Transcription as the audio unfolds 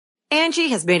Angie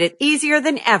has made it easier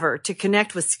than ever to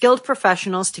connect with skilled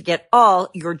professionals to get all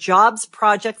your jobs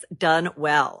projects done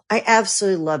well. I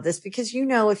absolutely love this because,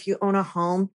 if you own a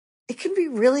home, it can be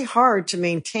really hard to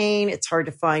maintain. It's hard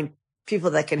to find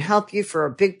people that can help you for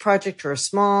a big project or a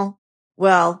small.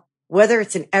 Well, whether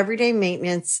it's in everyday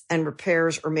maintenance and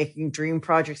repairs or making dream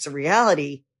projects a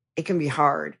reality, it can be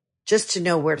hard just to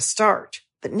know where to start.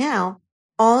 But now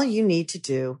all you need to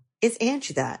do is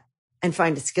Angie that and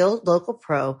find a skilled local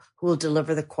pro who will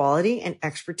deliver the quality and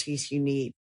expertise you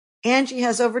need. Angie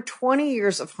has over 20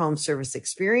 years of home service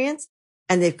experience,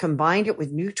 and they've combined it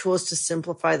with new tools to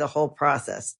simplify the whole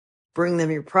process. Bring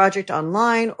them your project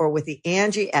online or with the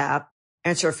Angie app,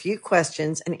 answer a few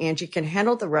questions, and Angie can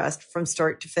handle the rest from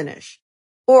start to finish.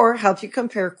 Or help you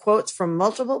compare quotes from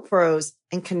multiple pros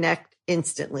and connect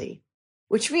instantly,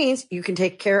 which means you can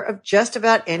take care of just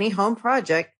about any home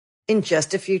project in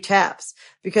just a few taps.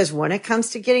 Because when it comes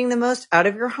to getting the most out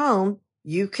of your home,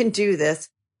 you can do this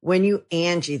when you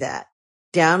Angie that.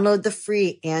 Download the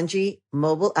free Angie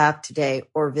mobile app today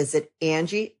or visit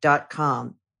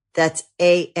Angie.com. That's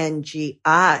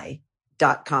ANGI.com.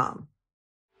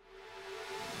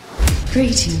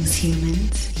 Greetings,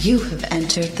 humans. You have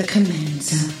entered the Command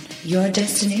Zone, your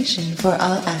destination for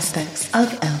all aspects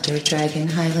of Elder Dragon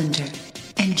Highlander.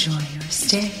 Enjoy your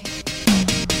stay.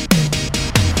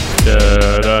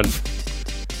 Da-dun.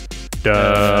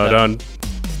 Da-dun.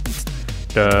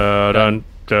 Da-dun.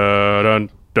 Da-dun.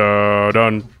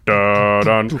 Da-dun. Da-dun.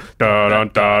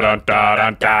 Da-dun.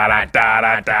 Da-dun. Da-dun. Da-dun.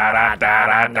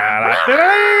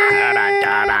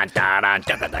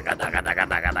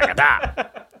 Da-dun.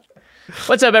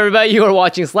 What's up, everybody? You are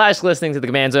watching / listening to the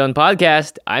Command Zone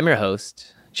podcast. I'm your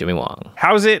host, Jimmy Wong.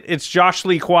 How's it? It's Josh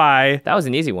Lee Kwai. That was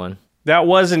an easy one. That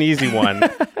was an easy one.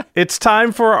 It's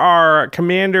time for our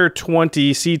Commander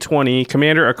 20, C20,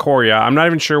 Commander Ikoria. I'm not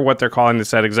even sure what they're calling this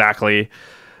set exactly,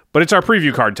 but it's our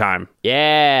preview card time.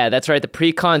 Yeah, that's right. The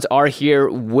pre-cons are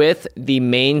here with the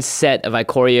main set of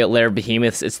Ikoria Lair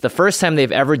Behemoths. It's the first time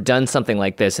they've ever done something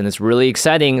like this, and it's really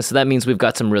exciting. So that means we've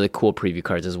got some really cool preview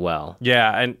cards as well.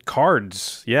 Yeah, and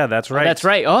cards. Yeah, that's right. Oh, that's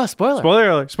right. Oh,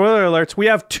 spoiler. Spoiler alerts. We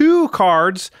have 2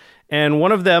 cards, and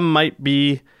one of them might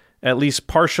be at least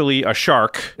partially a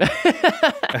shark.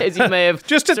 As you may have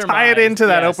just to surmised. tie it into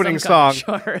that opening song.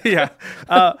 Yeah.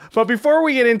 But before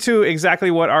we get into exactly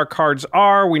what our cards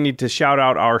are, we need to shout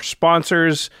out our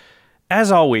sponsors.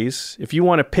 As always, if you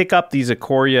want to pick up these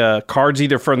Ikoria cards,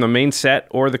 either from the main set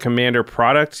or the Commander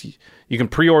products, you can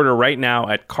pre-order right now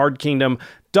at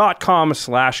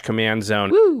cardkingdom.com/command zone.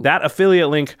 Woo. That affiliate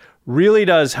link really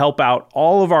does help out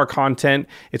all of our content.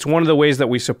 It's one of the ways that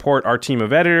we support our team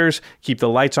of editors, keep the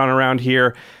lights on around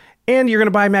here, and you're going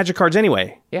to buy Magic cards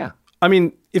anyway. Yeah. I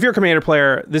mean, if you're a Commander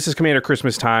player, this is Commander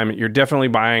Christmas time. You're definitely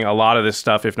buying a lot of this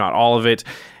stuff, if not all of it.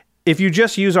 If you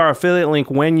just use our affiliate link,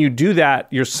 when you do that,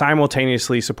 you're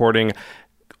simultaneously supporting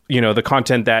the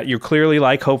content that you clearly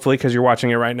like, hopefully, because you're watching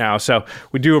it right now. So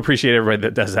we do appreciate everybody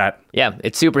that does that. Yeah,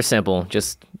 it's super simple.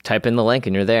 Just type in the link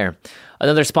and you're there.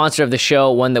 Another sponsor of the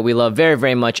show, one that we love very,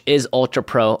 very much, is Ultra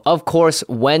Pro. Of course,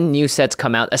 when new sets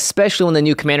come out, especially when the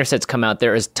new Commander sets come out,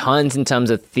 there is tons and tons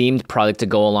of themed product to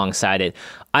go alongside it.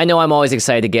 I know I'm always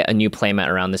excited to get a new playmat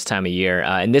around this time of year.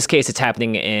 In this case, it's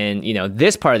happening in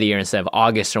this part of the year instead of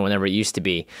August or whenever it used to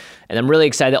be. And I'm really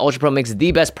excited that Ultra Pro makes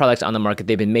the best products on the market.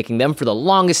 They've been making them for the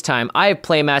longest time. I have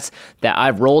playmats that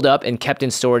I've rolled up and kept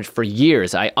in storage for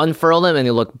years. I unfurl them and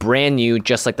they look brand new,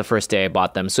 just like the first day I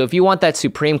bought them. So if you want that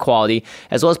supreme quality,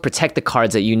 as well as protect the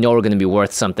cards that you know are going to be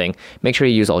worth something, make sure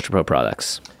you use Ultra Pro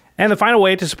products. And the final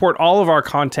way to support all of our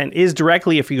content is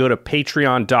directly if you go to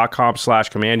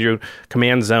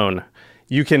patreon.com/command zone.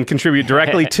 You can contribute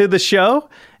directly to the show,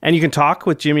 and you can talk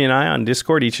with Jimmy and I on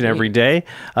Discord each and every day.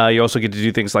 You also get to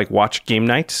do things like watch game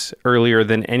nights earlier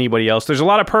than anybody else. There's a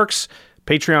lot of perks.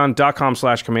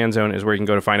 Patreon.com/command zone is where you can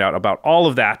go to find out about all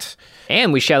of that.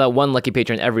 And we shout out one lucky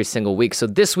patron every single week. So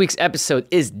this week's episode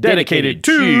is dedicated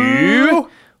to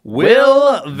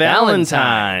Will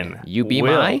Valentine. You be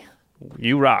my?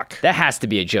 You rock. That has to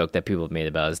be a joke that people have made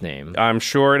about his name. I'm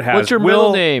sure it has. What's your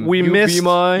middle name? We You missed. be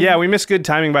mine? Yeah, we missed good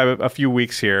timing by a few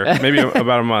weeks here, maybe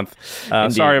about a month.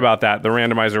 Sorry about that. The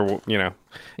randomizer,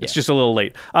 it's just a little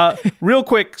late. Real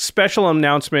quick, special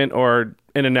announcement or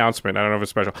an announcement. I don't know if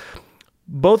it's special.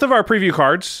 Both of our preview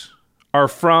cards are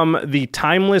from the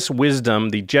Timeless Wisdom,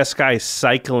 the Jeskai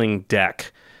Cycling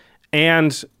deck,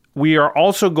 and we are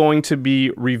also going to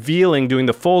be doing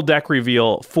the full deck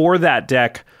reveal for that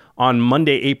deck on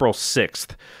Monday, April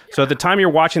 6th. So at the time you're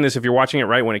watching this, if you're watching it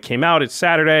right when it came out, it's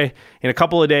Saturday. In a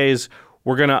couple of days,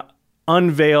 we're going to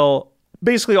unveil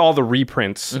basically all the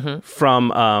reprints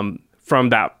from from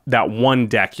that one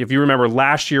deck. If you remember,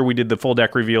 last year we did the full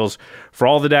deck reveals for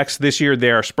all the decks. This year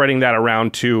they are spreading that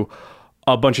around to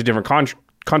a bunch of different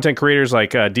content creators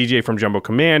like DJ from Jumbo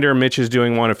Commander. Mitch is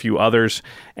doing one, a few others.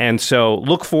 And so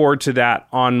look forward to that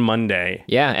on Monday.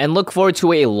 Yeah, and look forward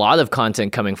to a lot of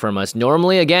content coming from us.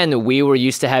 Normally, again, we were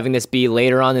used to having this be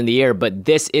later on in the year, but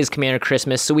this is Commander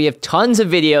Christmas, so we have tons of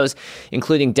videos,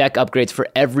 including deck upgrades for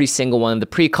every single one of the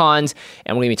pre-cons,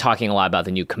 and we're going to be talking a lot about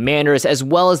the new commanders, as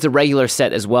well as the regular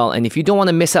set as well. And if you don't want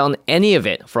to miss out on any of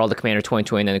it for all the Commander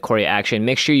 2029 Ikoria action,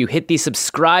 make sure you hit the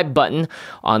subscribe button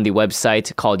on the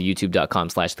website called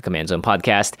youtube.com/the Command Zone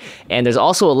podcast. And there's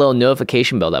also a little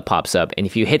notification bell that pops up. And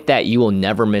if you hit that, you will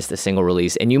never miss a single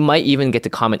release. And you might even get to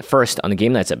comment first on the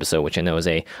Game Nights episode, which I know is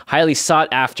a highly sought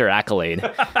after accolade.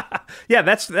 Yeah,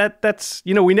 that's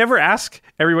we never ask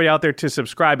everybody out there to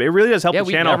subscribe. It really does help the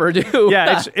channel. We never do.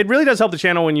 Yeah, it really does help the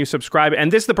channel when you subscribe.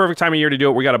 And this is the perfect time of year to do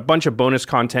it. We got a bunch of bonus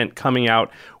content coming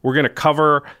out. We're going to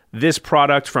cover this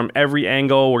product from every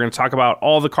angle. We're going to talk about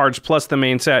all the cards plus the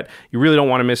main set. You really don't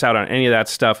want to miss out on any of that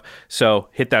stuff. So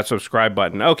hit that subscribe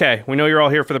button. Okay, we know you're all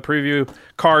here for the preview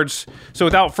cards. So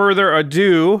without further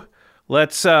ado,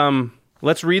 let's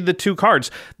read the two cards.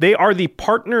 They are the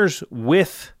partners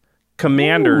with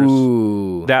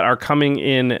commanders that are coming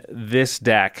in this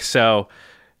deck. So,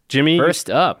 Jimmy. First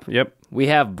up. Yep. We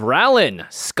have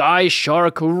Bralin, Sky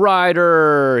Shark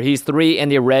Rider. He's 3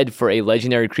 and a red for a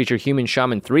legendary creature, human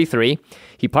shaman 3/3.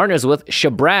 He partners with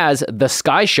Shabraz, the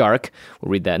Sky Shark.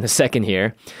 We'll read that in a second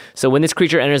here. So when this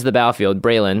creature enters the battlefield,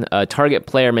 Bralin, a target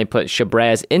player may put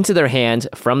Shabraz into their hand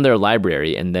from their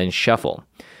library and then shuffle.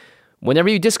 Whenever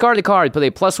you discard a card, put a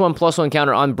 +1/+1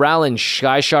 counter on Bralin,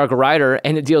 Sky Shark Rider,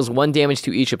 and it deals 1 damage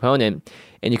to each opponent.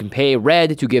 And you can pay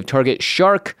red to give target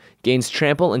shark gains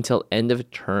trample until end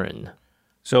of turn.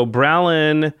 So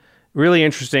Bralin, really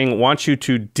interesting, wants you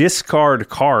to discard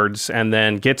cards and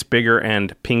then gets bigger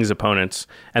and pings opponents,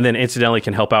 and then incidentally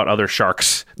can help out other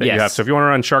sharks that you have. So if you want to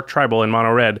run Shark Tribal in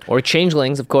mono red. Or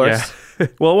changelings, of course. Yeah.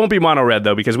 Well, it won't be mono red,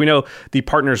 though, because we know the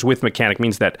partners with mechanic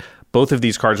means that both of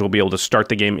these cards will be able to start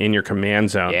the game in your command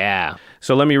zone. Yeah.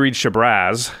 So let me read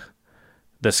Shabraz,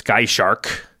 the Sky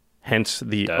Shark, hence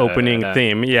the opening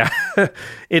theme. Yeah.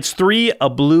 It's 3, a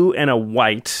blue, and a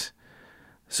white.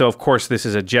 So, of course, this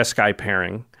is a Jeskai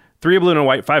pairing. 3 a blue and a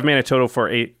white, 5 mana total for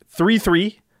a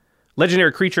 3/3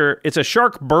 legendary creature. It's a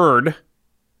shark bird.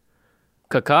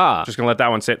 Caca. Just going to let that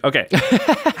one sit. Okay.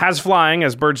 Has flying,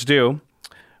 as birds do.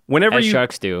 Whenever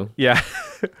sharks do. Yeah.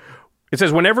 It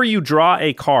says, whenever you draw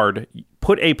a card,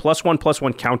 put a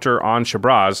 +1/+1 counter on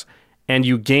Shabraz, and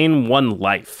you gain 1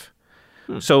 life.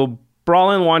 So,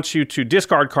 Bralin wants you to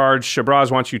discard cards. Shabraz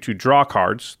wants you to draw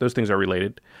cards. Those things are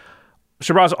related.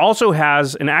 Shabraz also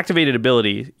has an activated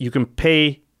ability. You can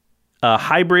pay a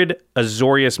hybrid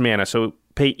Azorius mana. So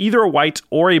pay either a white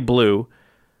or a blue,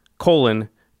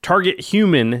 target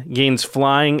human gains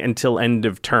flying until end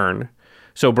of turn.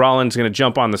 So Bralin's going to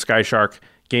jump on the Sky Shark,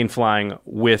 gain flying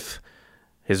with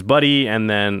his buddy, and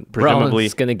then presumably...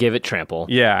 Bralin's going to give it trample.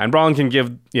 Yeah, and Bralin can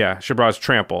give Shabraz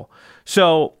trample.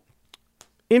 So,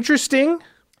 interesting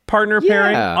partner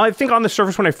pairing. I think on the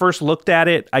surface, when I first looked at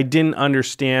it, I didn't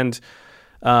understand...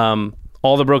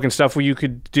 all the broken stuff you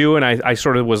could do, and I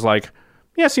sort of was like,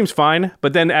 yeah, seems fine.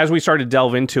 But then as we started to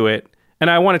delve into it, and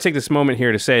I want to take this moment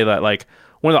here to say that, like,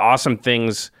 one of the awesome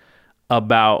things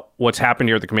about what's happened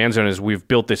here at the Command Zone is we've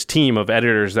built this team of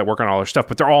editors that work on all our stuff,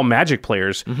 but they're all Magic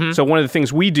players. Mm-hmm. So one of the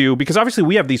things we do, because obviously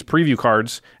we have these preview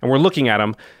cards and we're looking at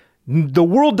them, the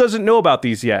world doesn't know about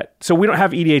these yet. So we don't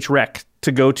have EDH Rec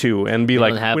to go to and be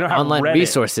like, we don't have online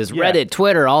resources, Reddit,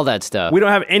 Twitter, all that stuff. We don't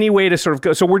have any way to sort of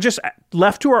go. So we're just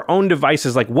left to our own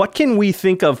devices. Like, what can we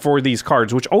think of for these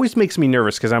cards? Which always makes me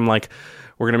nervous because I'm like,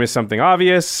 we're going to miss something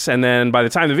obvious. And then by the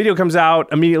time the video comes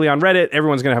out, immediately on Reddit,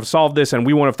 everyone's going to have solved this and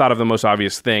we won't have thought of the most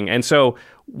obvious thing. And so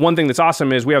one thing that's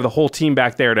awesome is we have the whole team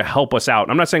back there to help us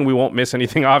out. I'm not saying we won't miss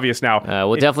anything obvious now.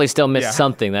 We'll definitely still miss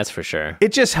something, that's for sure.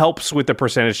 It just helps with the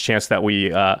percentage chance that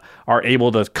we are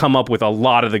able to come up with a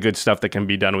lot of the good stuff that can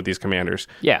be done with these commanders.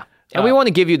 Yeah. And we want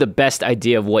to give you the best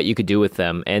idea of what you could do with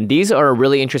them. And these are a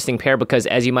really interesting pair because,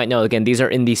 as you might know, again, these are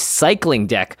in the cycling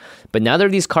deck. But neither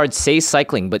of these cards say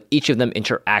cycling, but each of them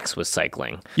interacts with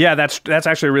cycling. Yeah, that's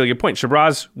actually a really good point.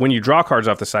 Shabraz, when you draw cards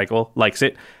off the cycle, likes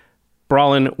it.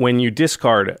 Bralin, when you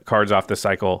discard cards off the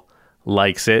cycle,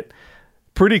 likes it.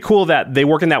 Pretty cool that they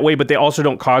work in that way, but they also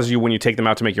don't cause you, when you take them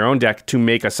out to make your own deck, to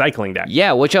make a cycling deck.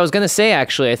 Yeah, which I was going to say,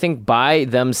 actually. I think by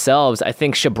themselves, I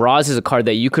think Shabraz is a card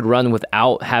that you could run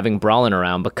without having Bralin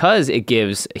around because it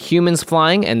gives humans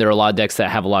flying, and there are a lot of decks that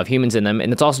have a lot of humans in them,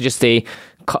 and it's also just a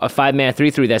a 5-mana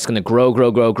 3/3 that's going to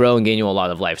grow, and gain you a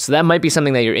lot of life. So that might be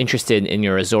something that you're interested in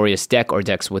your Azorius deck or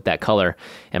decks with that color.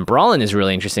 And Brawlin is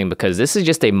really interesting because this is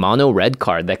just a mono red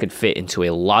card that could fit into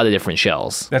a lot of different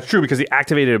shells. That's true because the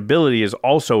activated ability is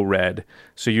also red,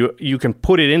 so you can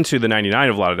put it into the 99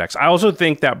 of a lot of decks. I also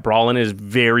think that Brawlin is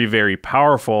very, very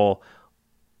powerful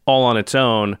all on its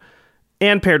own,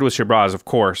 and paired with Shabraz, of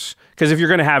course. Because if you're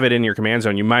going to have it in your command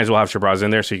zone, you might as well have Shabraz in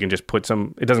there so you can just put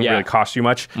some... It doesn't really cost you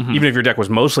much. Even if your deck was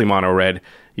mostly mono red,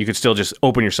 you could still just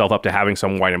open yourself up to having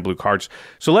some white and blue cards.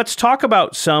 So let's talk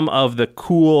about some of the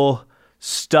cool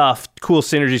stuff, cool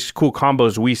synergies, cool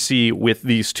combos we see with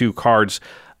these two cards.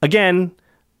 Again,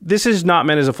 this is not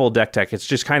meant as a full deck tech. It's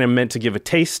just kind of meant to give a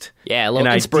taste. Yeah, a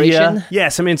little inspiration. Idea. Yeah,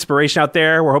 some inspiration out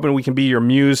there. We're hoping we can be your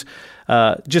muse.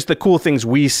 Just the cool things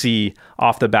we see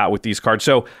off the bat with these cards.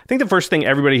 So I think the first thing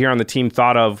everybody here on the team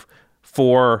thought of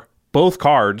for both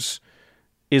cards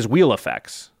is wheel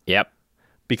effects. Yep.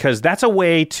 Because that's a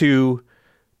way to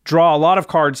draw a lot of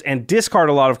cards and discard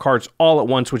a lot of cards all at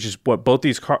once, which is what both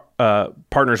these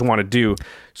partners want to do.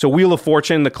 So Wheel of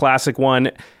Fortune, the classic one,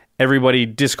 everybody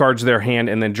discards their hand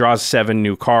and then draws 7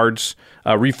 new cards.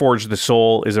 Reforge the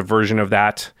Soul is a version of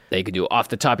that. They could do off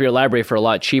the top of your library for a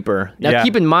lot cheaper. Now,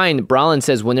 keep in mind, Brawlin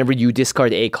says whenever you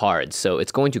discard a card, so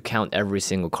it's going to count every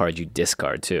single card you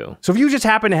discard, too. So if you just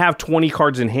happen to have 20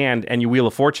 cards in hand and you Wheel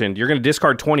of Fortune, you're going to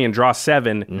discard 20 and draw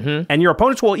 7, and your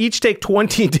opponents will each take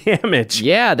 20 damage.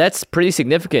 Yeah, that's pretty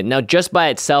significant. Now, just by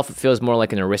itself, it feels more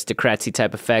like an aristocracy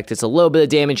type effect. It's a little bit of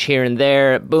damage here and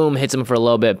there. Boom, hits them for a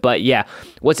little bit. But yeah,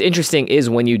 what's interesting is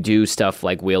when you do stuff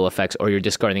like wheel effects or you're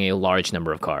discarding a large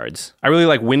number of cards. I really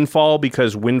like Windfall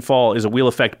because Windfall is a wheel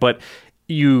effect, but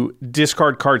you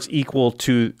discard cards equal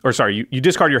to, you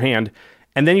discard your hand,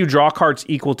 and then you draw cards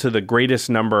equal to the greatest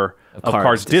number of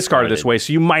cards discarded this way.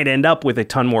 So you might end up with a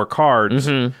ton more cards.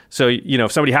 So,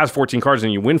 if somebody has 14 cards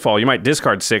and you Windfall, you might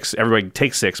discard 6. Everybody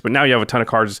takes 6, but now you have a ton of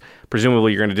cards.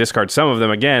 Presumably, you're going to discard some of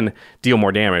them again, deal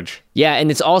more damage. Yeah,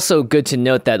 and it's also good to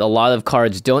note that a lot of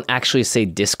cards don't actually say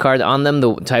discard on them,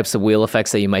 the types of wheel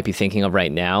effects that you might be thinking of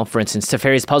right now. For instance,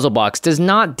 Teferi's Puzzle Box does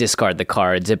not discard the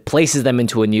cards. It places them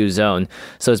into a new zone.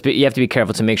 So you have to be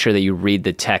careful to make sure that you read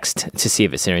the text to see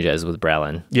if it synergizes with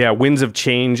Brawlin. Yeah, Winds of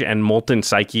Change and Molten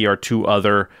Psyche are 2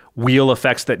 other wheel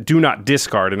effects that do not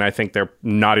discard, and I think they're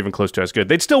not even close to as good.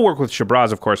 They'd still work with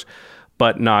Shabraz, of course,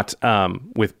 but not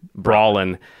with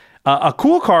Brawlin. A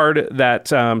cool card that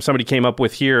somebody came up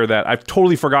with here that I've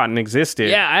totally forgotten existed.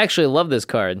 Yeah, I actually love this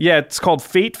card. Yeah, it's called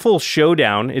Fateful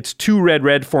Showdown. It's 2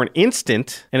 red for an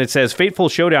instant, and it says Fateful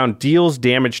Showdown deals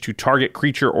damage to target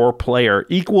creature or player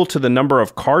equal to the number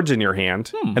of cards in your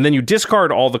hand, and then you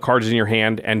discard all the cards in your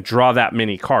hand and draw that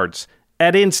many cards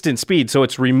at instant speed. So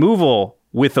it's removal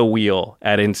with a wheel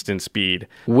at instant speed.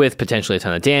 With potentially a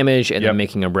ton of damage, and then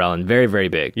making a Brawlin very, very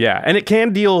big. Yeah, and it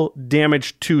can deal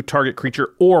damage to target creature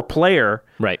or player.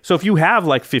 Right. So if you have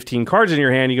like 15 cards in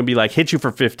your hand, you can be like, hit you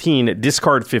for 15,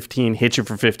 discard 15, hit you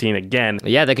for 15 again.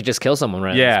 Yeah, that could just kill someone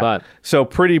right on the spot. So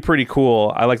pretty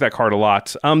cool. I like that card a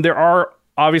lot. There are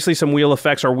obviously some wheel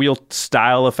effects or wheel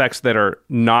style effects that are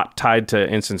not tied to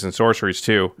instants and sorceries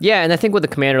too. Yeah, and I think with a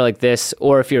commander like this,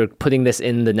 or if you're putting this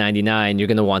in the 99, you're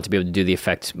going to want to be able to do the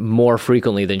effect more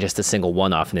frequently than just a single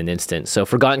one-off in an instant. So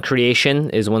Forgotten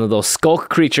Creation is one of those skulk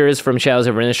creatures from Shadows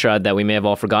of Innistrad that we may have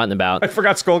all forgotten about. I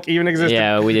forgot Skulk even existed.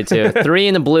 Yeah, we did too. 3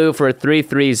 in the blue for a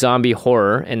 3/3 zombie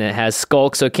horror, and it has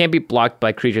Skulk, so it can't be blocked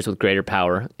by creatures with greater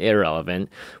power. Irrelevant.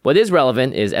 What is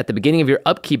relevant is at the beginning of your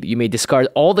upkeep, you may discard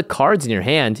all the cards in your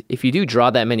hand if you do draw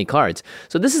that many cards.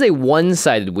 So this is a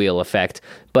one-sided wheel effect,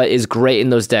 but is great in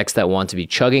those decks that want to be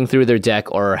chugging through their deck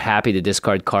or are happy to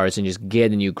discard cards and just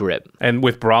get a new grip. And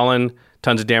with Brawlin,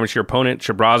 tons of damage to your opponent.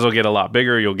 Shabraz will get a lot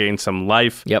bigger. You'll gain some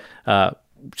life. Yep.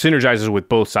 Synergizes with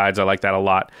both sides. I like that a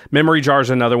lot. Memory Jar is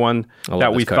another one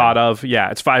that we thought of. Yeah,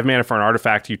 it's 5 mana for an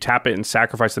artifact. You tap it and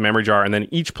sacrifice the Memory Jar, and then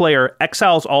each player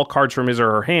exiles all cards from his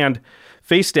or her hand,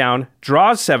 face down,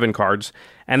 draws 7 cards,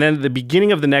 and then at the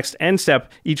beginning of the next end step,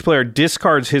 each player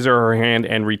discards his or her hand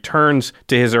and returns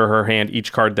to his or her hand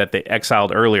each card that they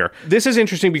exiled earlier. This is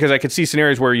interesting because I could see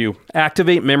scenarios where you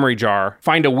activate Memory Jar,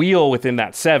 find a wheel within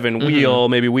that 7, wheel,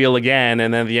 maybe wheel again,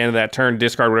 and then at the end of that turn,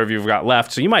 discard whatever you've got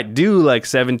left. So you might do like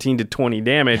 17 to 20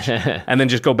 damage and then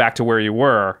just go back to where you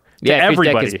were. Yeah, if your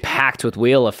deck is packed with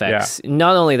wheel effects. Yeah.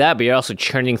 Not only that, but you're also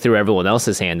churning through everyone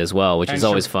else's hand as well, which is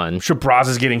always fun. Shabraz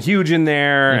is getting huge in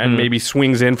there and maybe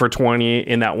swings in for 20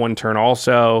 in that one turn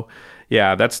also.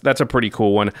 Yeah, that's a pretty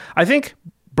cool one. I think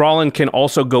Brawlin can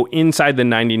also go inside the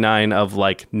 99 of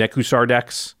like Nekusar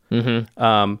decks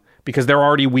because they're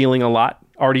already wheeling a lot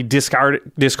already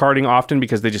discarding often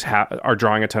because they just are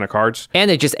drawing a ton of cards.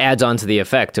 And it just adds on to the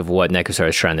effect of what Nekusar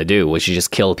is trying to do, which is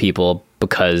just kill people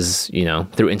because,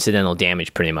 through incidental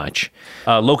damage pretty much.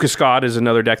 Locust God is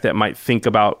another deck that might think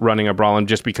about running a Brawlin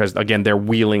just because, again, they're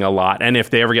wheeling a lot. And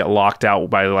if they ever get locked out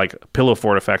by like Pillow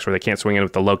Fort effects where they can't swing in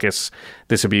with the Locusts,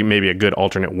 this would be maybe a good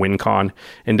alternate win con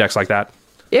in decks like that.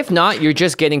 If not, you're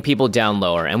just getting people down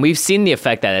lower. And we've seen the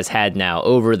effect that has had now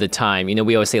over the time.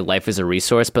 We always say life is a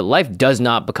resource, but life does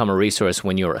not become a resource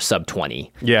when you're a sub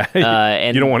 20. Yeah,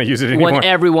 and you don't want to use it anymore. When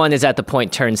everyone is at the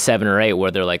point turn 7 or 8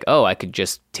 where they're like, oh, I could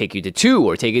just take you to 2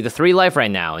 or take you to 3 life right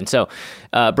now. And so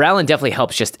Browlin definitely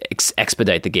helps just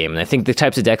expedite the game. And I think the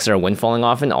types of decks that are windfalling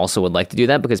often also would like to do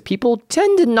that because people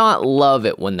tend to not love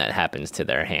it when that happens to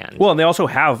their hand. Well, and they also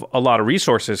have a lot of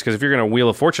resources because if you're going to Wheel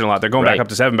of Fortune a lot, they're going back up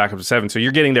to 7, so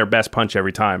you're getting their best punch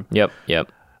every time. Yep.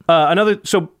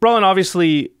 So Brawlin,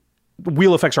 obviously,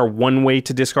 wheel effects are one way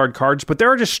to discard cards, but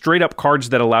there are just straight up cards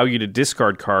that allow you to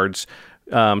discard cards,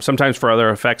 sometimes for other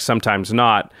effects, sometimes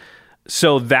not.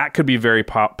 So that could be very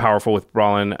powerful with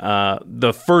Brawlin.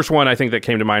 The first one I think that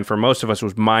came to mind for most of us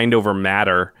was Mind Over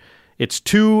Matter. It's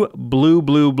 2 blue.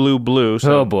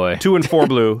 So oh boy. 2 and 4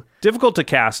 blue. Difficult to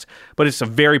cast, but it's a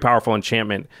very powerful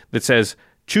enchantment that says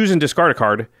choose and discard a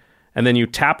card, and then you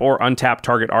tap or untap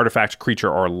target artifact,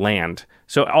 creature, or land.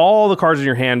 So all the cards in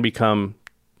your hand become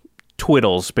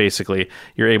twiddles, basically.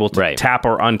 You're able to tap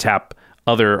or untap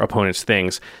other opponents'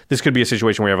 things. This could be a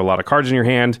situation where you have a lot of cards in your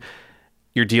hand.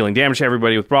 You're dealing damage to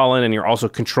everybody with Brawlin, and you're also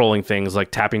controlling things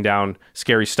like tapping down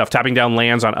scary stuff. Tapping down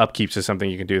lands on upkeeps is something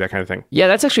you can do, that kind of thing. Yeah,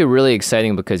 that's actually really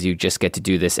exciting because you just get to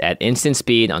do this at instant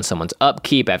speed on someone's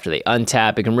upkeep after they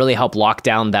untap. It can really help lock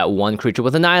down that one creature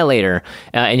with Annihilator.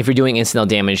 And if you're doing incidental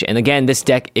damage, and again, this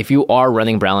deck, if you are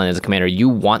running Brawlin as a commander, you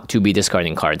want to be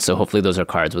discarding cards. So hopefully those are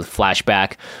cards with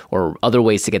flashback or other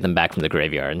ways to get them back from the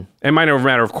graveyard. And Mind Over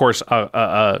Matter, of course,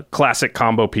 a classic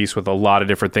combo piece with a lot of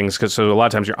different things. So a lot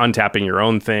of times you're untapping your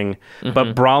own thing. Mm-hmm.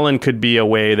 But Brawlin could be a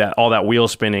way that all that wheel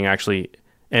spinning actually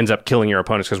ends up killing your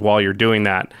opponents because while you're doing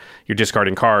that, you're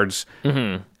discarding cards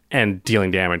and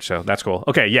dealing damage. So that's cool.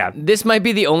 Okay, yeah. This might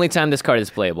be the only time this card is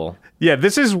playable. Yeah,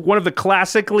 this is one of the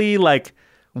classically,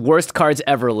 worst cards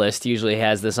ever list usually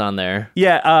has this on there.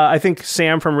 Yeah, I think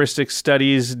Sam from Ristic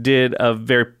Studies did a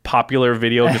very popular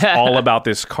video just all about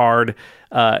this card.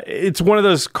 It's one of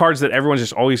those cards that everyone's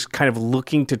just always kind of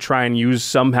looking to try and use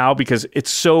somehow because it's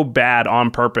so bad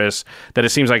on purpose that it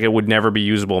seems like it would never be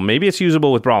usable. Maybe it's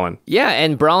usable with Brawlin. Yeah,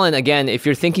 and Brawlin, again, if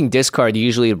you're thinking discard,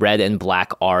 usually red and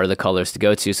black are the colors to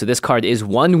go to. So this card is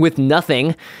 1 with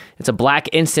nothing. It's a black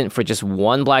instant for just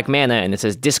 1 black mana, and it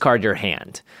says discard your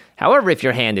hand. However, if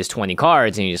your hand is 20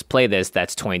 cards and you just play this,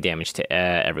 that's 20 damage to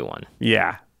everyone.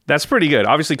 Yeah, that's pretty good.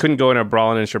 Obviously couldn't go in a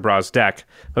Brawlin and Shabrazz deck,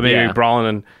 but maybe Brawlin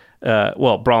and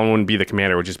Brawlin wouldn't be the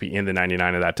commander, it would just be in the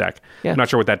 99 of that deck. Yeah. I'm not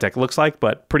sure what that deck looks like,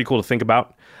 but pretty cool to think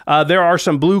about. There are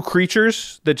some blue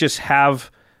creatures that just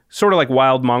have, sort of like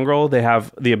Wild Mongrel, they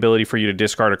have the ability for you to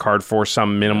discard a card for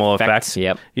some minimal effect.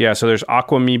 Yep. Yeah, so there's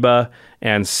Aquamoeba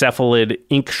and Cephalid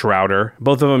Ink Shrouder.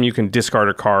 Both of them you can discard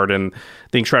a card, and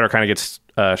the Ink Shrouder kind of gets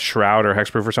Shroud or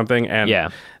Hexproof or something,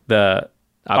 and the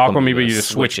Aquamoeba, you just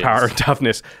switch power and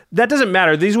toughness. That doesn't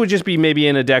matter. These would just be maybe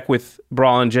in a deck with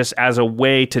Brawlin just as a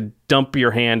way to dump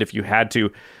your hand if you had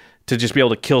to just be able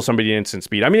to kill somebody in instant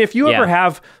speed. I mean, if you ever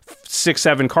have 6,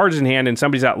 7 cards in hand and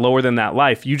somebody's at lower than that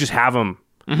life, you just have them.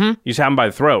 Mm-hmm. You just have them by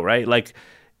the throat, right? Like,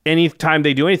 anytime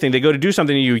they do anything, they go to do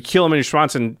something, you kill them in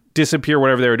response and disappear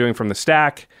whatever they were doing from the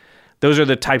stack. Those are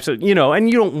the types of, and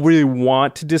you don't really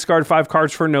want to discard 5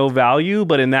 cards for no value,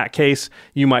 but in that case,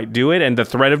 you might do it, and the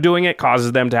threat of doing it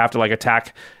causes them to have to,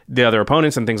 attack the other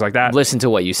opponents and things like that. Listen to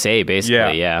what you say,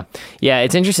 basically, yeah. Yeah,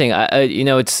 it's interesting.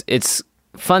 It's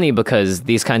funny because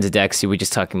these kinds of decks you were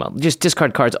just talking about, just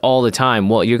discard cards all the time.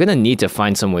 Well, you're going to need to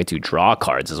find some way to draw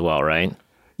cards as well, right?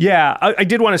 Yeah, I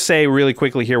did want to say really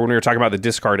quickly here when we were talking about the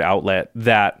discard outlet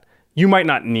that you might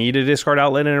not need a discard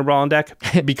outlet in a Brawlin deck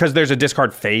because there's a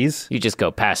discard phase. You just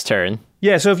go past turn.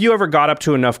 Yeah, so if you ever got up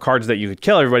to enough cards that you could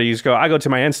kill everybody, you just go, I go to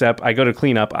my end step, I go to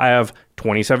cleanup, I have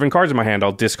 27 cards in my hand,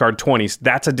 I'll discard 20.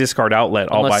 That's a discard outlet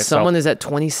all by itself. Someone is at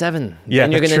 27. Yeah,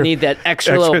 then you're going to need that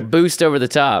extra little boost over the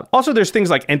top. Also, there's things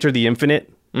like Enter the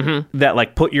Infinite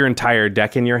that put your entire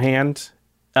deck in your hand.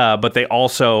 But they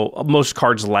also, most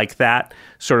cards like that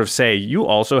sort of say, you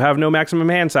also have no maximum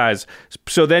hand size.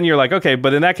 So then you're like, okay,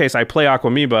 but in that case, I play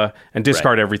Aquamoeba and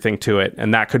discard everything to it.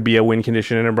 And that could be a win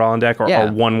condition in a Brawlin deck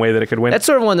or one way that it could win. That's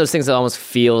sort of one of those things that almost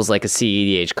feels like a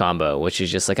CEDH combo, which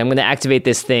is just like, I'm going to activate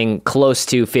this thing close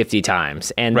to 50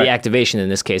 times. And the activation in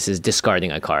this case is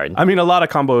discarding a card. I mean, a lot of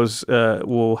combos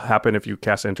will happen if you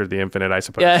cast Enter the Infinite, I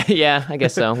suppose. Yeah, I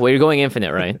guess so. Well, you're going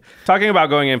infinite, right? Talking about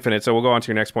going infinite, so we'll go on to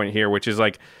your next point here, which is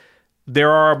like,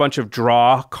 there are a bunch of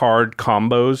draw card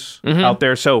combos out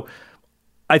there. So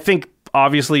I think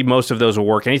obviously most of those will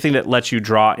work. Anything that lets you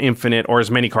draw infinite or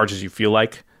as many cards as you feel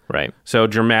like. Right. So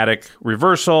Dramatic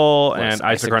Reversal and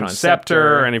Isochron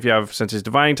Scepter. And if you have Sense's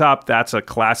Divining Top, that's a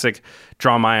classic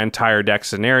draw my entire deck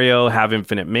scenario. Have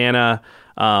infinite mana.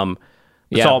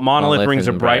 Assault Monolith, Rings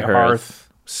of Bright Hearth.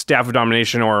 Staff of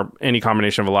Domination or any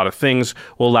combination of a lot of things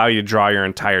will allow you to draw your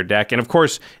entire deck. And of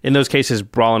course, in those cases,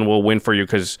 Brawlin will win for you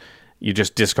because you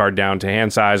just discard down to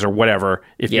hand size or whatever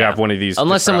if you have one of these.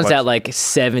 Unless someone's at like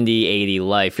 70, 80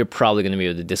 life, you're probably going to be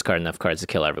able to discard enough cards to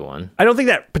kill everyone. I don't think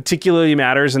that particularly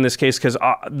matters in this case because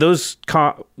those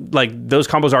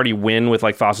combos already win with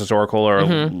like Thassa's Oracle or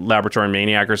Laboratory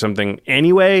Maniac or something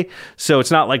anyway. So it's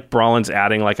not like Brawlin's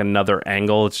adding like another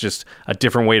angle. It's just a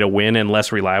different way to win and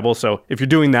less reliable. So if you're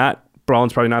doing that,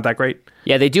 Brawlin's probably not that great.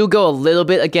 Yeah, they do go a little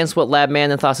bit against what Labman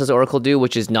and Thassa's Oracle do,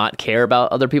 which is not care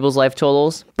about other people's life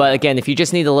totals. But again, if you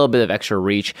just need a little bit of extra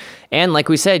reach, and like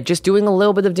we said, just doing a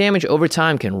little bit of damage over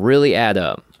time can really add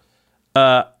up.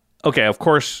 Okay, of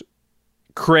course,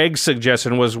 Craig's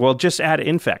suggestion was, well, just add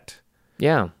Infect.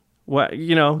 Yeah. Why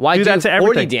do that to 40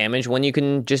 everything? damage when you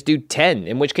can just do 10,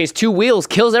 in which case 2 wheels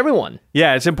kills everyone.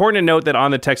 Yeah, it's important to note that on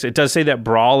the text, it does say that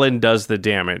Brawlin does the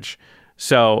damage.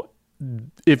 So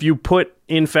if you put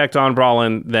Infect on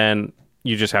Brawlin, then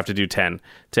you just have to do 10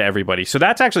 to everybody. So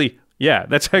that's actually,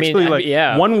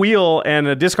 one wheel and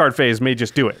a discard phase may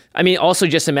just do it. I mean, also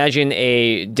just imagine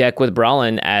a deck with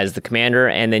Brawlin as the commander,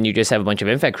 and then you just have a bunch of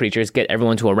Infect creatures, get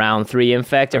everyone to around 3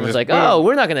 Infect. Everyone's like, oh,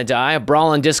 we're not going to die.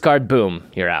 Brawlin, discard, boom,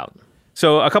 you're out.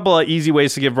 So a couple of easy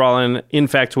ways to give Brawlin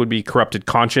Infect would be Corrupted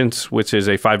Conscience, which is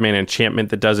a 5-mana enchantment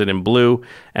that does it in blue,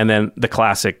 and then the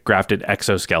classic Grafted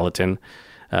Exoskeleton.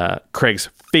 Craig's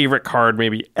favorite card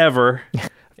maybe ever. It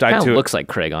kind of looks like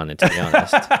Craig on it, to be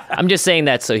honest. I'm just saying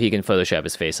that so he can Photoshop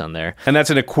his face on there. And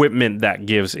that's an equipment that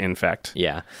gives Infect.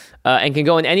 Yeah. And can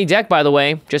go in any deck, by the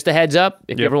way. Just a heads up,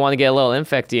 if you ever want to get a little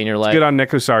Infecty in your life. It's good on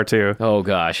Nekusar, too. Oh,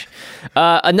 gosh.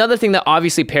 Another thing that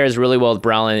obviously pairs really well with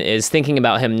Brawlin is thinking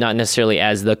about him not necessarily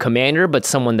as the commander, but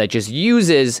someone that just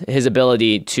uses his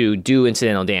ability to do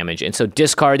incidental damage. And so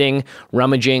discarding,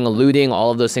 rummaging, looting,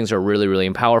 all of those things are really, really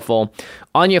powerful.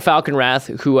 Anya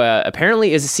Falconwrath, who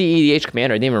apparently is a CEDH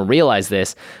commander. I didn't even realize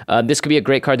this. This could be a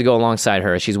great card to go alongside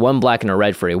her. She's 1 black and a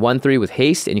red for a 1/3 with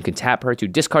haste, and you can tap her to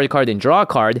discard a card and draw a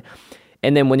card.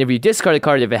 And then whenever you discard a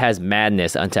card, if it has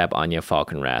madness, untap Anya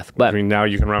Falconwrath. But I mean, now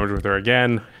you can rummage with her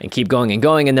again. And keep going and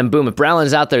going. And then boom, if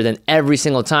Brawlin's out there, then every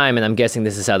single time, and I'm guessing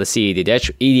this is how the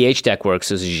CEDH deck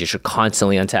works, is you should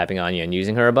constantly untapping Anya and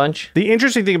using her a bunch. The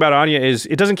interesting thing about Anya is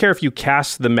it doesn't care if you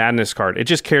cast the madness card. It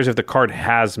just cares if the card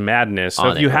has madness. So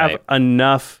if you have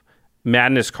enough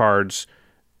madness cards,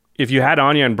 if you had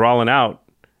Anya and Brawlin out,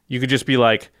 you could just be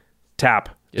like, tap.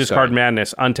 Discard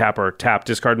Madness, untap her, tap,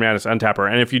 discard Madness, untap her.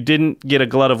 And if you didn't get a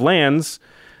glut of lands,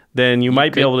 then you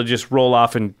might be able to just roll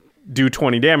off and do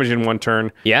 20 damage in one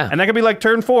turn. Yeah. And that could be like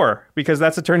turn 4, because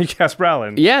that's the turn you cast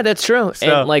Brawlin. Yeah, that's true.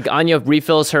 So, and like Anya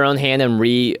refills her own hand and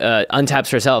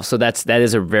untaps herself. So that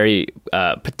is a very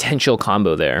potential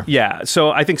combo there. Yeah. So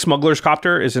I think Smuggler's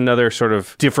Copter is another sort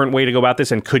of different way to go about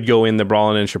this and could go in the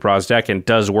Brawlin and Shapraz deck and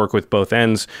does work with both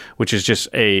ends, which is just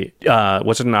a,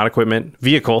 what's it, not equipment?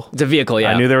 Vehicle. It's a vehicle,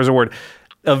 yeah. I knew there was a word.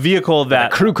 A vehicle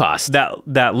that... crew cost.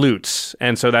 That loots.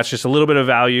 And so that's just a little bit of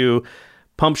value.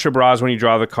 Pump Shapraz when you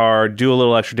draw the card, do a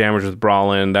little extra damage with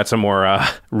Brawlin. That's a more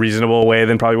reasonable way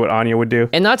than probably what Anya would do.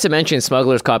 And not to mention,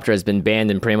 Smuggler's Copter has been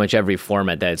banned in pretty much every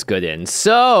format that it's good in.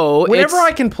 So whenever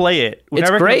I can play it,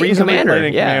 whenever it's great I can reasonably in Commander. play it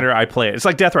in Commander, I play it. It's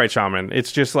like Deathrite Shaman.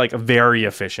 It's just like very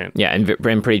efficient. Yeah, and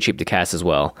pretty cheap to cast as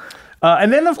well.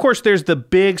 And then, of course, there's the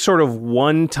big sort of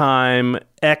one-time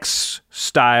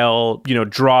X-style,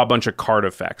 draw a bunch of card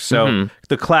effects. So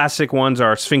the classic ones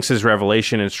are Sphinx's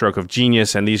Revelation and Stroke of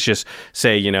Genius, and these just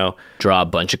say, draw a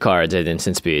bunch of cards at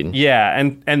instant speed. Yeah,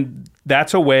 and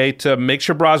that's a way to make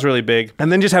Shapraz really big,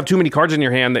 and then just have too many cards in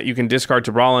your hand that you can discard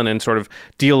to Brawlin and sort of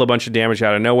deal a bunch of damage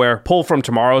out of nowhere. Pull from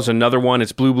Tomorrow's another one.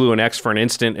 It's blue, and X for an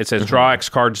instant. It says draw X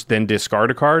cards, then discard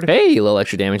a card. Hey, a little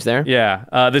extra damage there.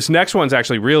 Yeah. This next one's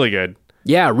actually really good.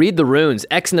 Yeah, read the runes.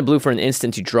 X in the blue for an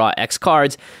instant to draw X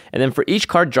cards, and then for each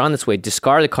card drawn this way,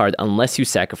 discard a card unless you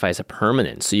sacrifice a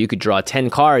permanent. So you could draw 10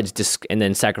 cards and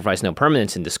then sacrifice no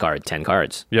permanents and discard 10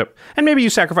 cards. Yep. And maybe you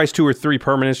sacrifice 2 or 3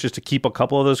 permanents just to keep a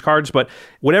couple of those cards, but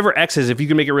whatever X is, if you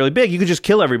can make it really big, you could just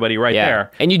kill everybody right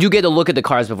there. And you do get to look at the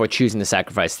cards before choosing to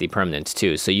sacrifice the permanents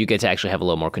too, so you get to actually have a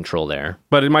little more control there.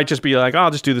 But it might just be like, oh,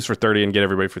 I'll just do this for 30 and get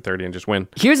everybody for 30 and just win.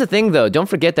 Here's the thing though, don't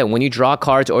forget that when you draw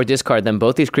cards or discard them,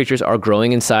 both these creatures are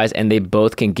growing in size and they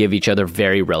both can give each other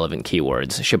very relevant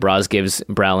keywords. Shabraz gives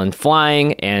Browlin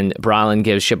flying, and Browlin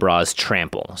gives Shabraz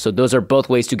trample. So those are both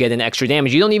ways to get an extra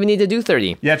damage. You don't even need to do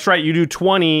 30. Yeah, that's right. You do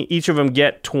 20, each of them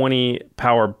get 20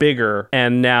 power bigger,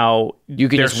 and now you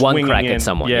can just one crack at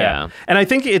someone. Yeah. And I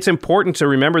think it's important to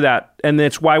remember that, and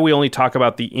that's why we only talk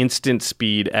about the instant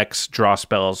speed X draw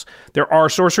spells. There are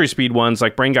sorcery speed ones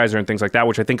like Brain Geyser and things like that,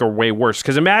 which I think are way worse.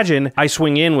 Because imagine I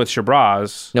swing in with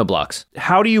Shabraz. No blocks.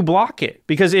 How do you block it?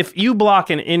 Because if you block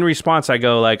and in response I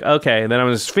go like, okay, then I'm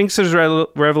going to Sphinx's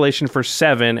Revelation for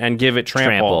 7 and give it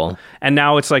trample. And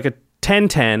now it's like a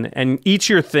 10-10 and each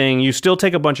your thing, you still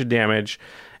take a bunch of damage.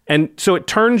 And so it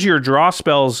turns your draw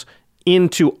spells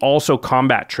into also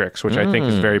combat tricks, which I think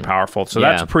is very powerful. So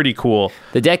that's pretty cool.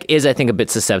 The deck is, I think, a bit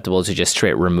susceptible to just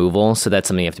straight removal, so that's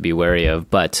something you have to be wary of.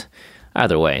 But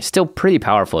either way, still pretty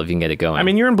powerful if you can get it going. I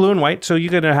mean, you're in blue and white, so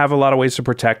you're going to have a lot of ways to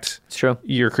protect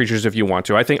your creatures if you want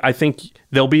to. I think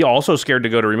they'll be also scared to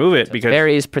go to remove it because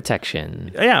Fairies protection.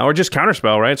 Yeah, or just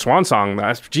counterspell, right? Swan Song.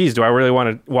 Geez, do I really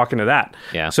want to walk into that?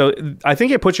 Yeah. So I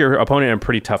think it puts your opponent in a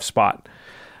pretty tough spot.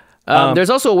 There's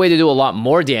also a way to do a lot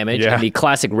more damage in the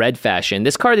classic red fashion.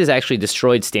 This card is actually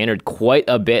destroyed standard quite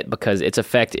a bit because its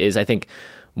effect is, I think,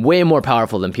 way more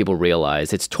powerful than people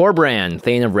realize. It's Torbran,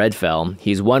 Thane of Redfell.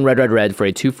 He's 1 red for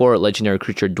a 2/4 legendary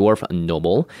creature dwarf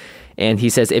noble. And he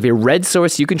says, if a red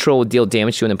source you control will deal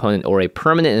damage to an opponent or a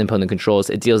permanent an opponent controls,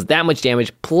 it deals that much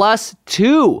damage plus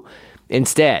 2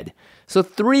 instead. So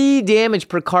 3 damage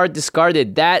per card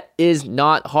discarded. That is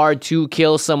not hard to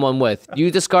kill someone with.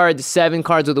 You discard 7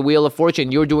 cards with the Wheel of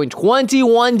Fortune, you're doing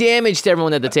 21 damage to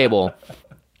everyone at the table.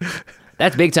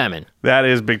 That's big timing. That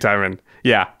is big timing.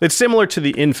 Yeah, it's similar to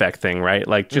the Infect thing, right?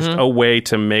 Like just a way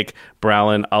to make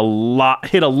Browlin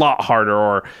hit a lot harder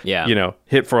or,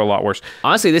 hit for a lot worse.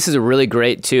 Honestly, this is really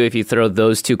great, too, if you throw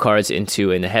those 2 cards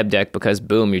into a Neheb deck because,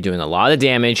 boom, you're doing a lot of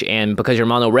damage, and because you're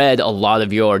mono red, a lot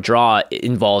of your draw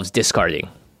involves discarding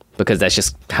because that's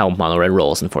just how mono red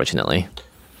rolls, unfortunately.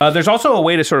 There's also a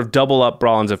way to sort of double up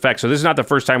Braulin's effect. So this is not the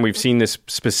first time we've seen this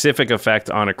specific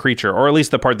effect on a creature, or at least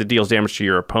the part that deals damage to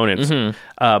your opponents.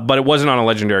 But it wasn't on a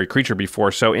legendary creature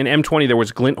before. So in M20, there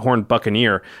was Glinthorn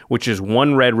Buccaneer, which is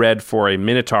 1 red for a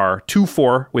Minotaur,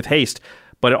 2/4 with haste.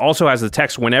 But it also has the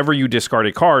text, whenever you discard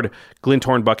a card,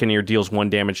 Glinthorn Buccaneer deals 1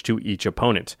 damage to each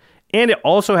opponent. And it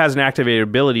also has an activated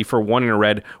ability for 1 in a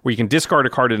red where you can discard a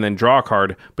card and then draw a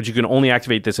card, but you can only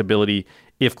activate this ability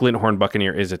if Glinthorn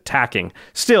Buccaneer is attacking.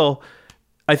 Still,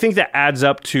 I think that adds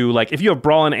up to, like, if you have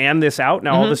Braulin and this out,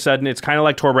 now all of a sudden it's kind of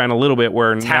like Torbran a little bit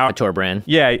where it's now... half a Torbran.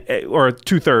 Yeah, or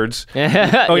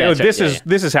 2/3.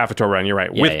 This is half a Torbran, you're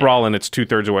right. With Braulin, it's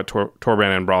 2/3 of what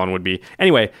Torbran and Braulin would be.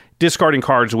 Anyway, discarding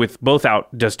cards with both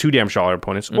out does 2 damage to all our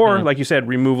opponents. Or, like you said,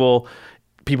 removal...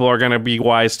 People are going to be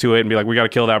wise to it and be like, we got to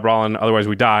kill that Braulin, otherwise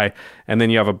we die. And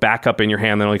then you have a backup in your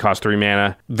hand that only costs 3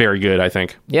 mana. Very good, I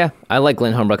think. Yeah, I like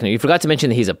Glinthorn Buccaneer. You forgot to mention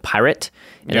that he's a pirate,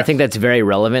 and I think that's very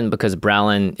relevant because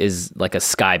Browlin is like a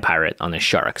sky pirate on a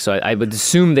shark. So I would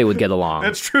assume they would get along.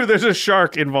 That's true. There's a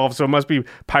shark involved, so it must be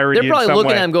piratey. They're probably in some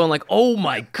looking way. at him going like, oh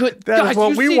my good, that's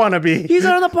what we want to be. He's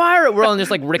on a pirate. We're on this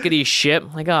like rickety ship.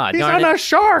 My God, he's on a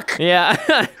shark.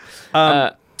 Yeah.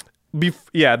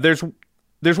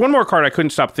 There's one more card I couldn't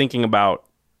stop thinking about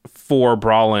for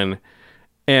Braulin,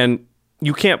 and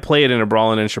you can't play it in a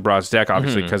Braulin and Shabraz deck,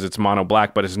 obviously, because it's mono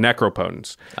black, but it's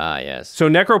Necropotence. Ah, yes. So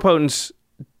Necropotence,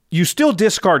 you still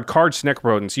discard cards to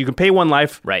Necropotence. You can pay 1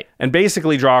 life and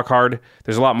basically draw a card.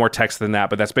 There's a lot more text than that,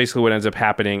 but that's basically what ends up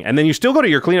happening. And then you still go to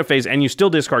your cleanup phase, and you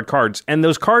still discard cards. And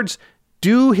those cards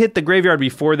do hit the graveyard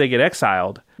before they get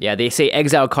exiled. Yeah, they say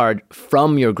exile card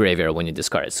from your graveyard when you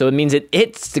discard it. So it means it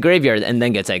hits the graveyard and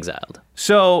then gets exiled.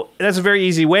 So that's a very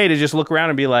easy way to just look around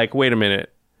and be like, wait a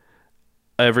minute.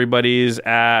 Everybody's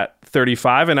at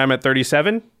 35 and I'm at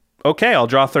 37? Okay, I'll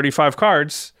draw 35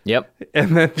 cards. Yep.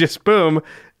 And then just boom,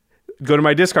 go to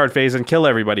my discard phase and kill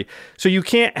everybody. So you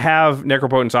can't have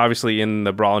Necropotence, obviously, in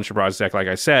the Brawl and Shabraz deck, like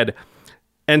I said.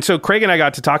 And so Craig and I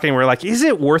got to talking, and we're like, is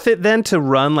it worth it then to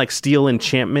run like Steel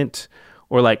Enchantment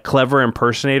or like Clever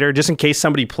Impersonator, just in case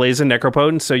somebody plays a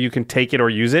Necropotence so you can take it or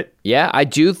use it? Yeah, I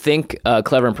do think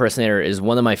Clever Impersonator is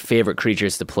one of my favorite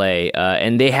creatures to play.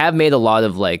 And they have made a lot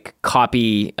of like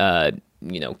copy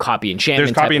copy enchantment.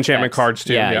 There's copy enchantment cards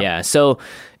too. Yeah. So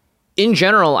in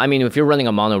general, I mean, if you're running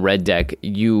a mono red deck,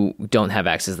 you don't have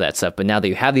access to that stuff. But now that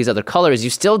you have these other colors, you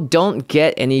still don't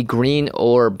get any green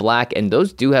or black, and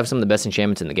those do have some of the best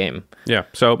enchantments in the game. Yeah.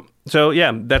 So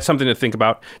yeah, that's something to think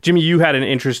about. Jimmy, you had an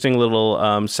interesting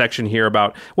little section here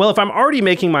about, well, if I'm already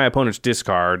making my opponent's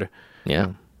discard.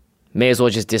 Yeah. May as well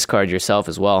just discard yourself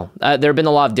as well. There have been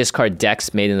a lot of discard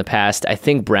decks made in the past. I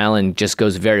think Browlin just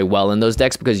goes very well in those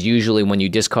decks because usually when you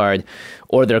discard,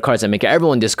 or there are cards that make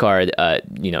everyone discard,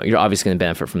 you're obviously going to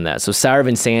benefit from that. So Sour of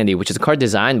Insanity, which is a card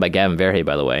designed by Gavin Verhey,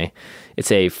 by the way. It's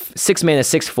a 6-mana,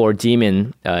 6/4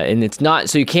 demon, and it's not,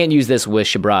 so you can't use this with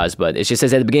Shabraz, but it just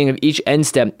says at the beginning of each end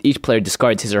step, each player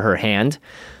discards his or her hand.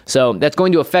 So that's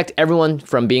going to affect everyone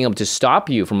from being able to stop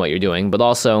you from what you're doing, but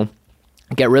also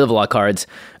get rid of a lot of cards.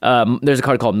 There's a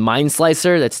card called Mind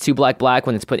Slicer that's 2 black.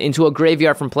 When it's put into a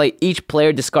graveyard from play, each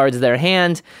player discards their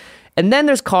hand. And then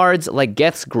there's cards like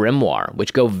Geth's Grimoire,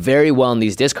 which go very well in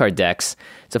these discard decks.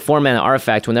 It's a 4-mana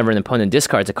artifact. Whenever an opponent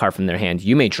discards a card from their hand,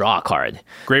 you may draw a card.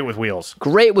 Great with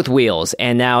wheels.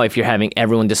 And now if you're having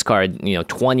everyone discard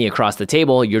 20 across the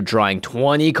table, you're drawing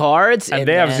 20 cards. And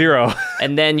they have 0.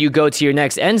 And then you go to your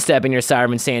next end step, and your Sour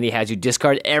of Insanity has you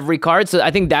discard every card. So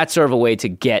I think that's sort of a way to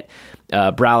get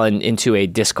Browlin into a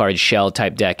discard shell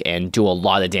type deck and do a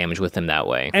lot of damage with him that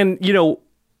way. And,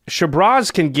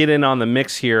 Shabraz can get in on the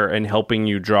mix here and helping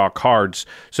you draw cards.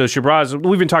 So Shabraz,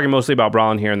 we've been talking mostly about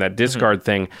Browlin here and that discard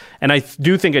thing. And I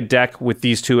do think a deck with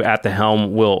these two at the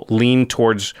helm will lean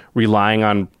towards relying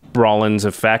on Browlin's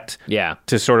effect. Yeah.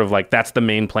 To sort of that's the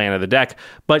main plan of the deck.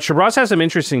 But Shabraz has some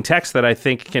interesting text that I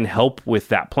think can help with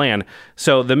that plan.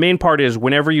 So the main part is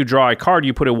whenever you draw a card,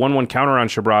 you put a 1/1 counter on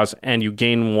Shabraz and you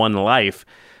gain 1 life.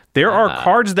 There are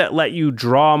cards that let you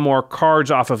draw more cards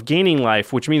off of gaining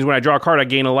life, which means when I draw a card, I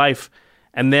gain a life.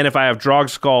 And then if I have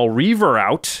Drogskull Reaver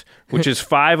out, which is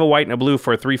 5, a white and a blue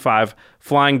for a 3/5,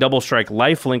 flying double strike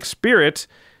lifelink spirit,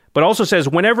 but also says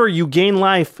whenever you gain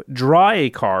life, draw a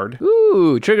card.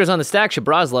 Ooh, triggers on the stack.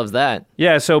 Shabraz loves that.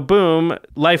 Yeah, so boom,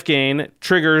 life gain,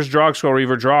 triggers, Drogskull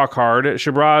Reaver, draw a card.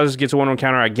 Shabraz gets a 1/1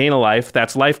 counter, I gain a life.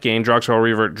 That's life gain. Drogskull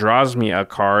Reaver draws me a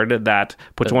card that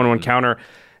puts a 1/1 counter.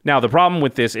 Now, the problem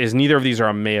with this is neither of these are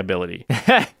a May ability.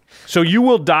 So you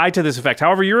will die to this effect.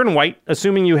 However, you're in white,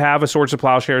 assuming you have a Swords to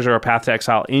Plowshares or a Path to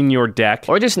Exile in your deck.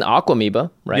 Or just an Aquamoeba,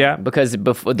 right? Yeah. Because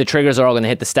the triggers are all going to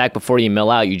hit the stack before you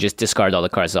mill out. You just discard all the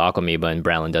cards to Aquamoeba, and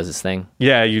Browlin does his thing.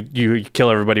 Yeah, you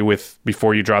kill everybody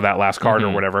before you draw that last card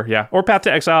or whatever. Yeah. Or Path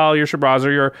to Exile your Shabraz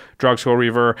or your Drogskull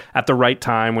Reaver at the right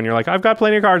time when you're like, I've got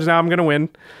plenty of cards now, I'm going to win.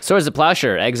 Swords to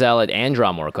Plowshare, exile it and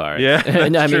draw more cards. Yeah,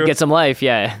 get some life,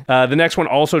 yeah. The next one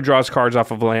also draws cards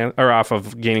off of land or off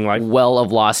of gaining life. Well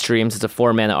of Lost Dreams. It's a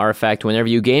 4-mana artifact. Whenever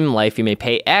you gain life, you may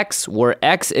pay X, where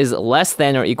X is less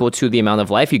than or equal to the amount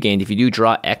of life you gained if you do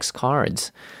draw X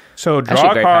cards. So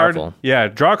draw a card. Yeah,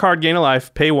 draw a card, gain a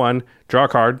life, pay 1. Draw a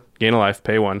card, gain a life,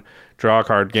 pay 1. Draw a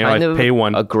card, gain a life, pay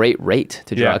 1. A great rate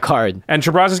to draw a card. And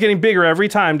Shabraz is getting bigger every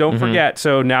time, don't forget.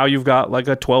 So now you've got like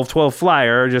a 12/12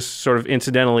 flyer, just sort of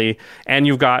incidentally, and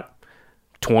you've got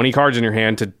 20 cards in your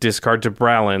hand to discard to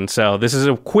Browlin. So this is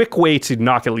a quick way to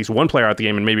knock at least one player out the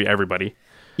game and maybe everybody.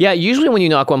 Yeah, usually when you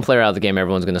knock one player out of the game,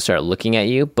 everyone's going to start looking at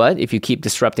you. But if you keep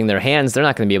disrupting their hands, they're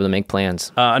not going to be able to make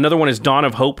plans. Another one is Dawn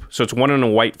of Hope. So it's 1 and a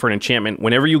white for an enchantment.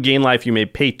 Whenever you gain life, you may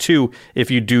pay 2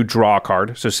 if you do draw a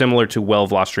card. So similar to Well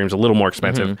of Lost Dreams, a little more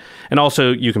expensive. And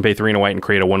also you can pay 3 and a white and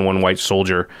create a 1/1 white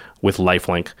soldier with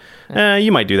lifelink.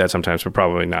 You might do that sometimes, but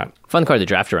probably not. Fun card to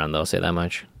draft around, though, I'll say that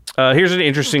much. Here's an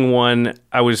interesting one.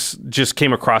 I just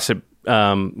came across it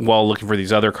while looking for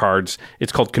these other cards.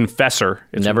 It's called Confessor.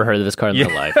 Never heard of this card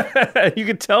in my life. You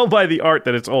can tell by the art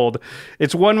that it's old.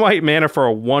 It's 1 white mana for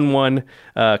a 1/1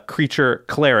 creature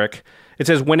cleric. It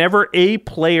says whenever a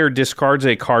player discards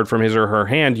a card from his or her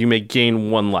hand, you may gain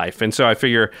 1 life. And so I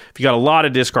figure if you got a lot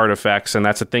of discard effects and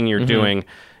that's a thing you're doing,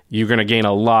 you're going to gain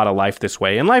a lot of life this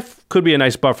way. And life could be a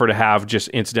nice buffer to have just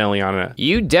incidentally on it.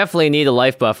 You definitely need a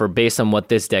life buffer based on what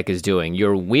this deck is doing.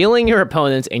 You're wheeling your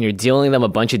opponents and you're dealing them a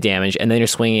bunch of damage, and then you're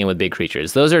swinging in with big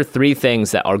creatures. Those are 3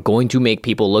 things that are going to make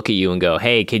people look at you and go,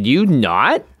 hey, could you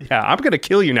not? Yeah, I'm going to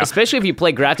kill you now. Especially if you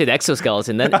play Grafted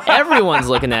Exoskeleton, then everyone's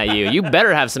looking at you. You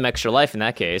better have some extra life in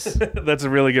that case. That's a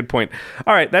really good point.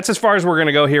 All right, that's as far as we're going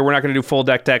to go here. We're not going to do full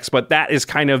deck decks, but that is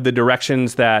kind of the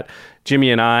directions that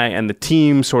Jimmy and I and the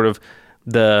team sort of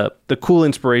the cool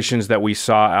inspirations that we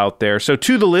saw out there. So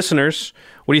to the listeners,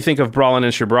 what do you think of Browlin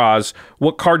and Shabraz?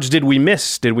 What cards did we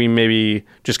miss? Did we maybe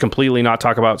just completely not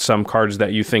talk about some cards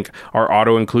that you think our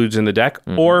auto includes in the deck?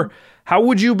 Or how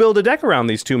would you build a deck around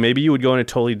these two? Maybe you would go in a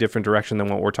totally different direction than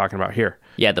what we're talking about here.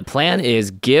 Yeah, the plan is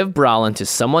give Brawlin to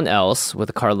someone else with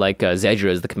a card like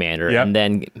Zedra as the commander, and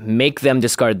then make them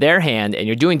discard their hand, and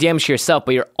you're doing damage to yourself,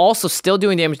 but you're also still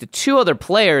doing damage to 2 other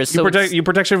players. You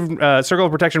protection Circle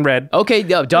of Protection red. Okay,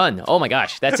 done. Oh my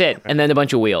gosh, that's it. And then a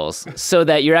bunch of wheels, so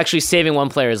that you're actually saving one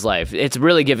player's life. It's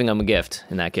really giving them a gift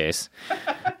in that case.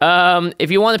 If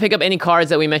you want to pick up any cards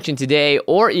that we mentioned today,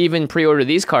 or even pre-order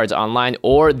these cards online,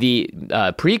 or the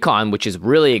pre-con, which is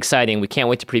really exciting, we can't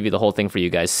wait to preview the whole thing for you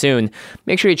guys soon.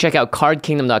 Make sure you check out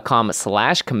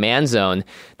cardkingdom.com/command zone.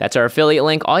 That's our affiliate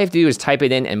link. All you have to do is type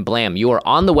it in and blam, you are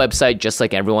on the website just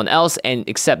like everyone else, and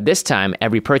except this time,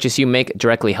 every purchase you make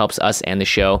directly helps us and the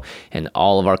show, and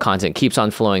all of our content keeps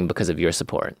on flowing because of your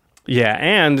support. Yeah,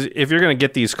 and if you're going to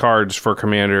get these cards for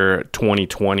Commander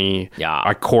 2020,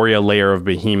 Ikoria, Layer of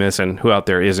Behemoths, and who out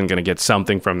there isn't going to get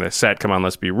something from this set? Come on,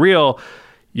 let's be real.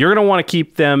 You're going to want to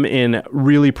keep them in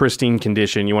really pristine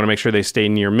condition. You want to make sure they stay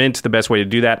near mint. The best way to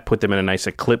do that, put them in a nice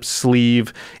Eclipse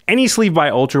sleeve. Any sleeve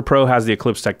by Ultra Pro has the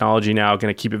Eclipse technology now.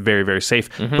 Going to keep it very, very safe.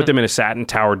 Put them in a Satin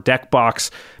Tower deck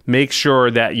box. Make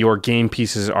sure that your game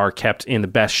pieces are kept in the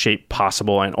best shape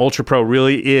possible. And Ultra Pro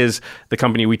really is the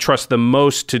company we trust the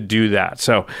most to do that.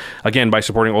 So, again, by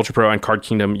supporting Ultra Pro and Card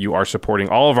Kingdom, you are supporting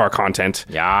all of our content.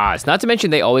 Yeah, it's not to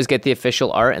mention they always get the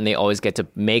official art, and they always get to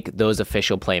make those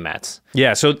official playmats.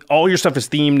 Yeah, so all your stuff is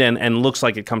themed and looks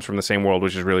like it comes from the same world,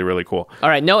 which is really, really cool. All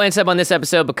right, no end step on this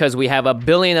episode because we have 1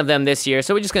 billion of them this year.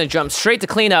 So we're just going to jump straight to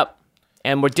cleanup.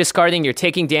 And we're discarding. You're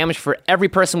taking damage for every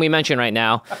person we mention right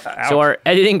now. So our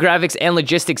editing, graphics, and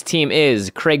logistics team is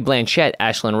Craig Blanchett,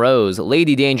 Ashlyn Rose,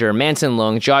 Lady Danger, Manson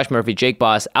Lung, Josh Murphy, Jake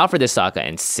Boss, Alfred Isaka,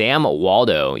 and Sam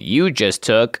Waldo. You just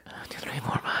took 3,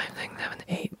 4, 5, 6, 7,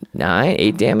 8, 9,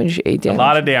 8 damage. 8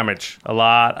 damage. A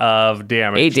lot of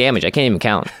damage. 8 damage. I can't even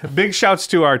count. Big shouts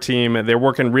to our team. They're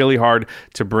working really hard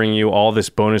to bring you all this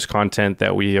bonus content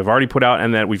that we have already put out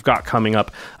and that we've got coming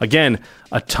up. Again,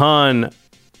 a ton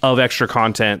of extra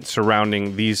content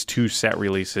surrounding these 2 set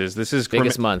releases. This is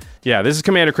biggest month. Yeah, this is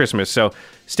Commander Christmas. So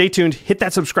stay tuned. Hit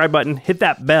that subscribe button. Hit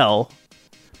that bell.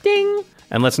 Ding.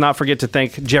 And let's not forget to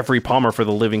thank Jeffrey Palmer for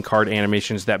the living card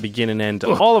animations that begin and end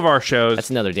all of our shows. That's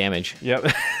another damage. Yep.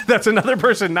 That's another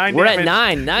person. 9 We're damage. at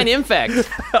 9. 9 infect.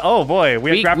 Oh, boy.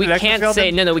 We can't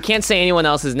say, no, we can't say anyone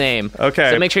else's name. Okay.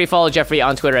 So make sure you follow Jeffrey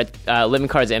on Twitter at Living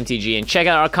Cards MTG and check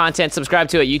out our content. Subscribe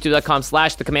to it at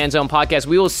youtube.com/The Command Zone Podcast.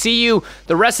 We will see you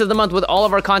the rest of the month with all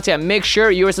of our content. Make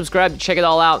sure you are subscribed. Check it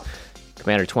all out.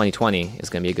 Commander 2020 is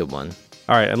going to be a good one.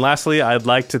 All right, and lastly, I'd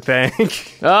like to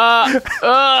thank... all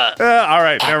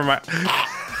right, never mind.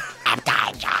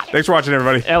 Thanks for watching,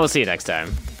 everybody. And we'll see you next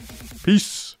time.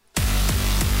 Peace.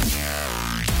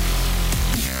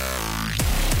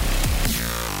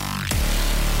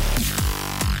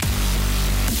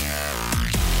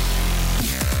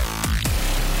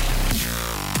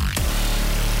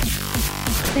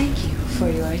 Thank you for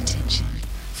your attention.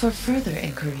 For further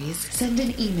inquiries, send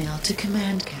an email to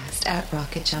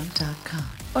commandcast@rocketjump.com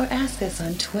or ask us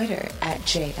on Twitter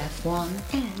 @JFWong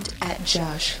and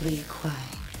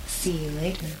 @JoshLeeQuai. See you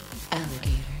later,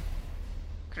 alligator.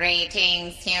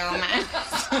 Greetings, humans.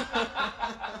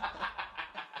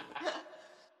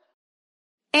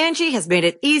 Angie has made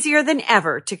it easier than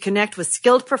ever to connect with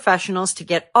skilled professionals to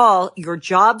get all your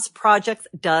jobs projects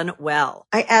done well.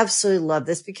 I absolutely love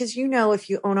this because, you know, if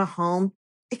you own a home,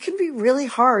 it can be really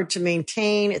hard to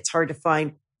maintain. It's hard to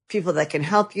find people that can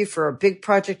help you for a big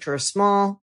project or a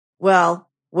small. Well,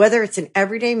 whether it's in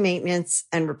everyday maintenance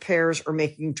and repairs or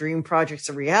making dream projects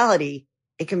a reality,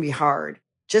 it can be hard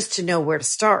just to know where to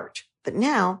start. But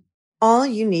now all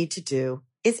you need to do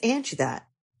is Angie that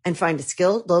and find a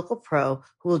skilled local pro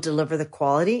who will deliver the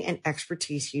quality and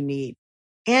expertise you need.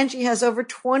 Angie has over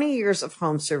 20 years of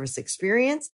home service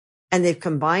experience, and they've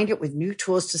combined it with new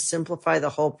tools to simplify the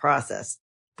whole process.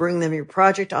 Bring them your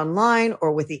project online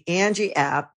or with the Angie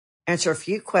app, answer a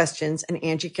few questions, and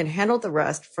Angie can handle the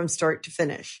rest from start to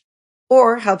finish.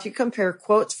 Or help you compare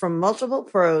quotes from multiple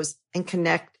pros and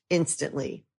connect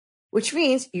instantly, which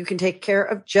means you can take care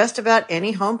of just about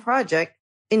any home project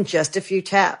in just a few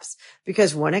taps.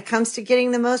 Because when it comes to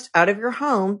getting the most out of your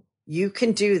home, you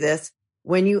can do this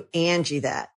when you Angie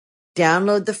that.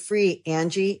 Download the free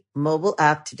Angie mobile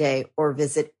app today or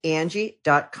visit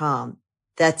Angie.com.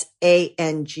 That's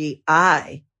ANGI.com.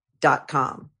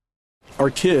 Our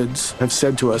kids have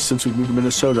said to us since we moved to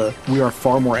Minnesota, we are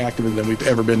far more active than we've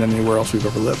ever been anywhere else we've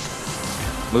ever lived.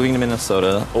 Moving to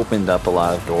Minnesota opened up a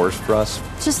lot of doors for us.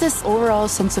 Just this overall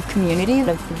sense of community,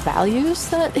 the values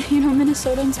that,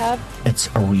 Minnesotans have. It's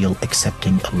a real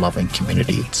accepting, loving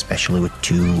community, especially with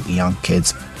 2 young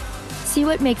kids. See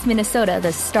what makes Minnesota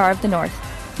the star of the North.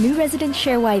 New residents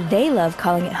share why they love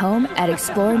calling it home at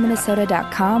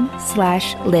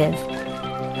exploreminnesota.com/live.